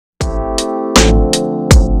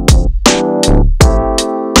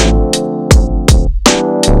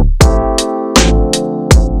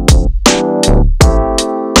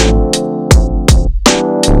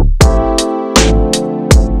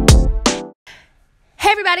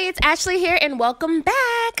everybody, it's Ashley here and welcome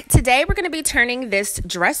back. Today we're going to be turning this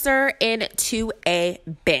dresser into a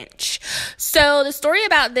bench. So the story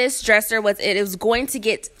about this dresser was it was going to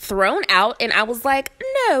get thrown out and I was like,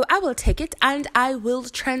 no, I will take it and I will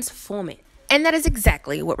transform it. And that is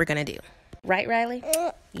exactly what we're going to do. Right, Riley?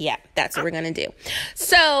 Yeah, that's what we're going to do.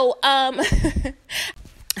 So, I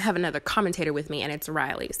have another commentator with me and it's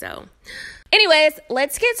Riley. So anyways,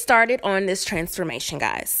 let's get started on this transformation,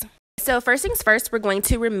 guys. So first things first, we're going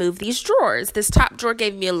to remove these drawers. This top drawer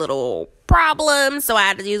gave me a little problem, so I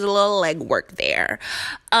had to use a little legwork there.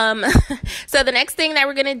 So the next thing that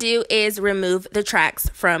we're going to do is remove the tracks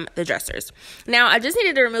from the dressers. Now, I just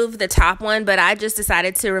needed to remove the top one, but I just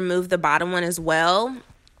decided to remove the bottom one as well.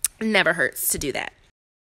 Never hurts to do that.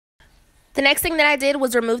 The next thing that I did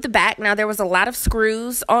was remove the back. Now, there was a lot of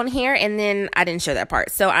screws on here, and then I didn't show that part.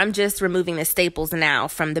 So I'm just removing the staples now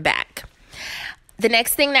from the back. The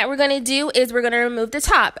next thing that we're going to do is we're going to remove the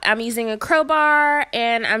top. I'm using a crowbar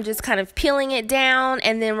and I'm just kind of peeling it down,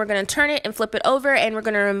 and then we're going to turn it and flip it over, and we're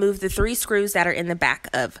going to remove the 3 screws that are in the back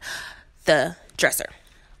of the dresser.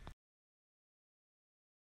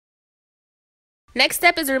 Next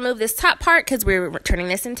step is remove this top part because we're turning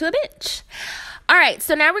this into a bench. All right,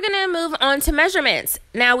 so now we're going to move on to measurements.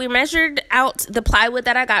 Now, we measured out the plywood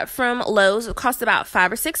that I got from Lowe's. It cost about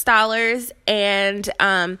 $5 or $6,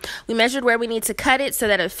 and we measured where we need to cut it so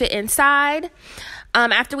that it fit inside.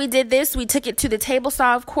 After we did this, we took it to the table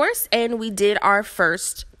saw, of course, and we did our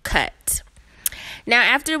first cut. Now,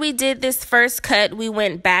 after we did this first cut, we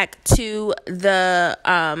went back to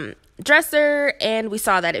the dresser and we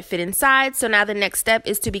saw that it fit inside. So now the next step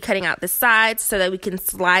is to be cutting out the sides so that we can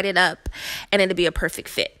slide it up and it'll be a perfect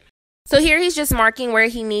fit. So here he's just marking where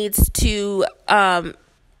he needs to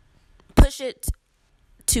push it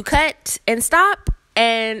to cut and stop,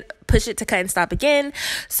 and push it to cut and stop again.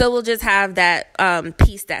 So we'll just have that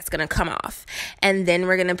piece that's going to come off, and then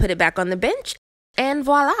we're going to put it back on the bench, and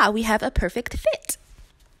voila, we have a perfect fit.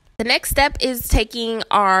 The next step is taking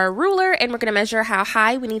our ruler and we're going to measure how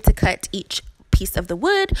high we need to cut each piece of the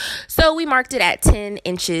wood. So we marked it at 10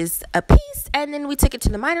 inches a piece, and then we took it to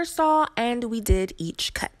the miter saw and we did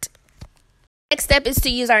each cut. Next step is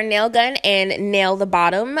to use our nail gun and nail the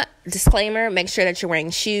bottom. Disclaimer, make sure that you're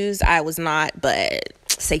wearing shoes. I was not, but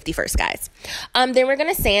safety first, guys. Then we're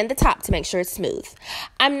going to sand the top to make sure it's smooth.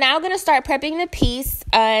 I'm now going to start prepping the piece,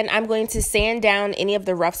 and I'm going to sand down any of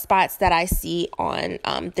the rough spots that I see on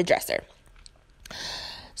the dresser.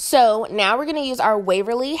 So now we're going to use our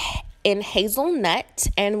Waverly in hazelnut,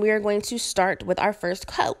 and we're going to start with our first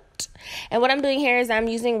coat. And what I'm doing here is I'm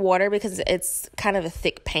using water because it's kind of a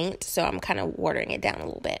thick paint, so I'm kind of watering it down a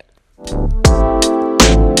little bit.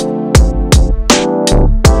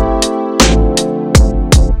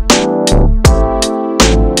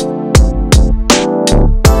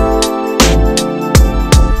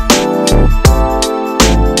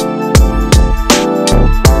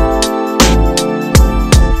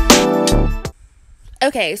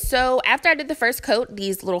 Okay, so after I did the first coat,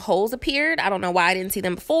 these little holes appeared. I don't know why I didn't see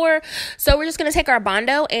them before. So we're just going to take our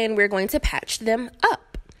Bondo and we're going to patch them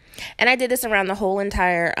up. And I did this around the whole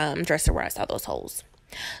entire dresser where I saw those holes.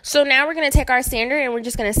 So now we're going to take our sander and we're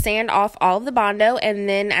just going to sand off all of the Bondo. And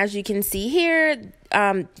then as you can see here,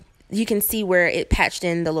 you can see where it patched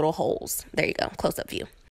in the little holes. There you go, close-up view.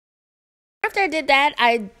 After I did that,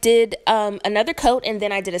 I did another coat, and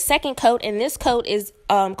then I did a second coat, and this coat is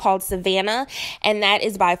called Savannah, and that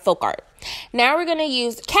is by Folk Art. Now we're going to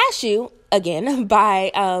use Cashew, again,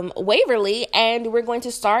 by Waverly, and we're going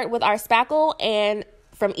to start with our spackle, and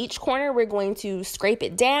from each corner, we're going to scrape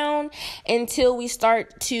it down until we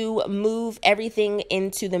start to move everything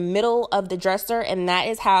into the middle of the dresser, and that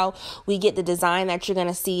is how we get the design that you're going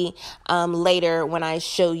to see later when I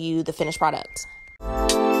show you the finished product.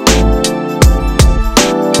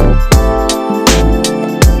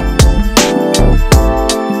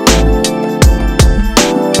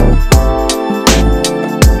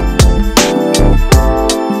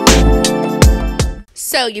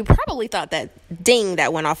 So you probably thought that ding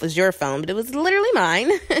that went off was your phone, but it was literally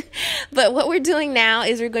mine. But what we're doing now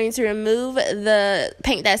is we're going to remove the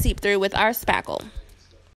paint that seeped through with our spackle.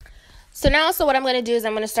 So now, what I'm going to do is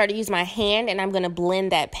I'm going to start to use my hand and I'm going to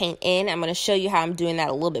blend that paint in. I'm going to show you how I'm doing that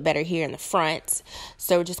a little bit better here in the front.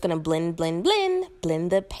 So we're just going to blend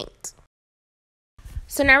the paint.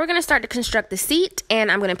 So now we're going to start to construct the seat,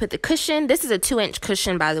 and I'm going to put the cushion. This is a 2-inch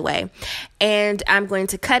cushion, by the way, and I'm going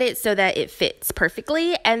to cut it so that it fits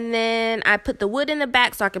perfectly. And then I put the wood in the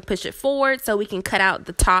back so I can push it forward so we can cut out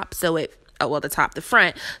the top so it, the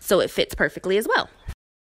front, so it fits perfectly as well.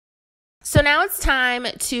 So now it's time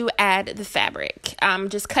to add the fabric. I'm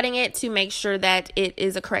just cutting it to make sure that it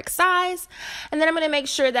is a correct size. And then I'm going to make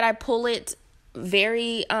sure that I pull it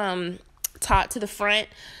very taut to the front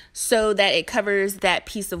so that it covers that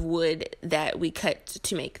piece of wood that we cut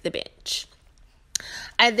to make the bench.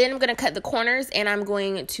 I then am going to cut the corners and I'm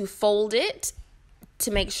going to fold it to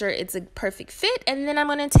make sure it's a perfect fit. And then I'm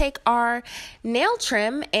going to take our nail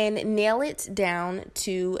trim and nail it down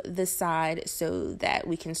to the side so that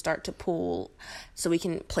we can start to pull, so we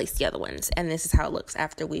can place the other ones. And this is how it looks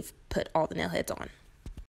after we've put all the nail heads on.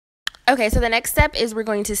 Okay, so the next step is we're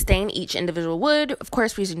going to stain each individual wood. Of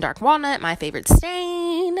course, we're using dark walnut, my favorite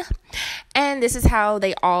stain. And this is how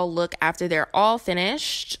they all look after they're all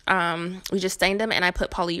finished. We just stained them and I put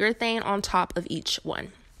polyurethane on top of each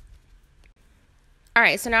one. All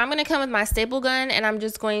right, so now I'm going to come with my staple gun and I'm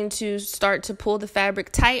just going to start to pull the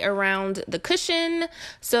fabric tight around the cushion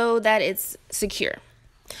so that it's secure.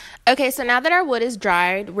 Okay, so now that our wood is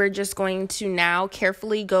dried, we're just going to now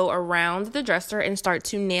carefully go around the dresser and start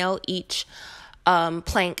to nail each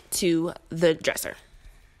plank to the dresser.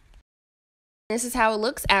 This is how it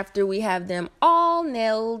looks after we have them all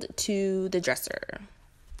nailed to the dresser.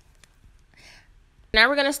 Now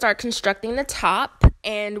we're going to start constructing the top,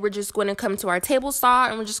 and we're just going to come to our table saw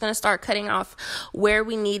and we're just going to start cutting off where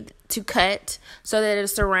we need to cut so that it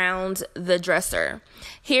surrounds the dresser.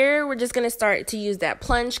 Here we're just going to start to use that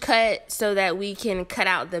plunge cut so that we can cut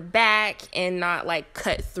out the back and not like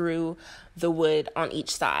cut through the wood on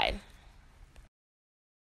each side.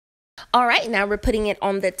 All right, now we're putting it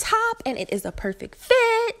on the top and it is a perfect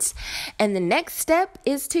fit. And the next step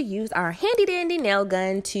is to use our handy dandy nail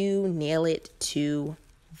gun to nail it to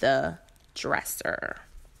the dresser.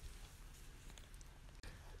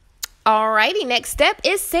 Alrighty, next step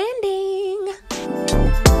is sanding.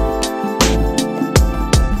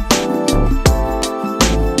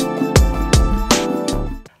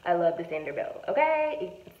 I love the sander belt,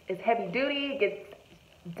 okay? It's heavy duty, gets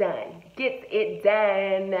it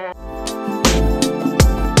done.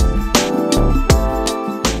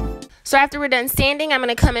 So after we're done sanding, I'm going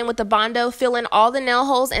to come in with the Bondo, fill in all the nail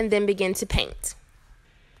holes, and then begin to paint.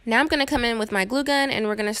 Now I'm going to come in with my glue gun, and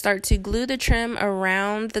we're going to start to glue the trim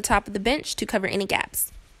around the top of the bench to cover any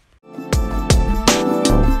gaps.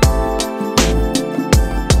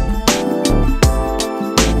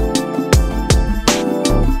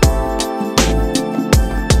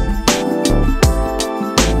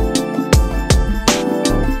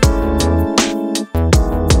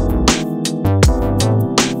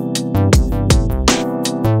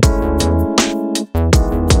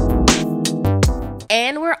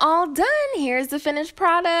 And we're all done. Here's the finished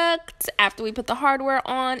product. After we put the hardware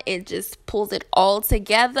on, it just pulls it all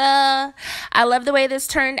together. I love the way this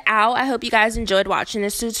turned out. I hope you guys enjoyed watching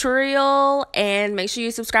this tutorial, and make sure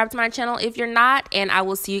you subscribe to my channel if you're not, and I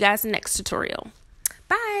will see you guys in the next tutorial.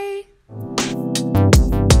 Bye.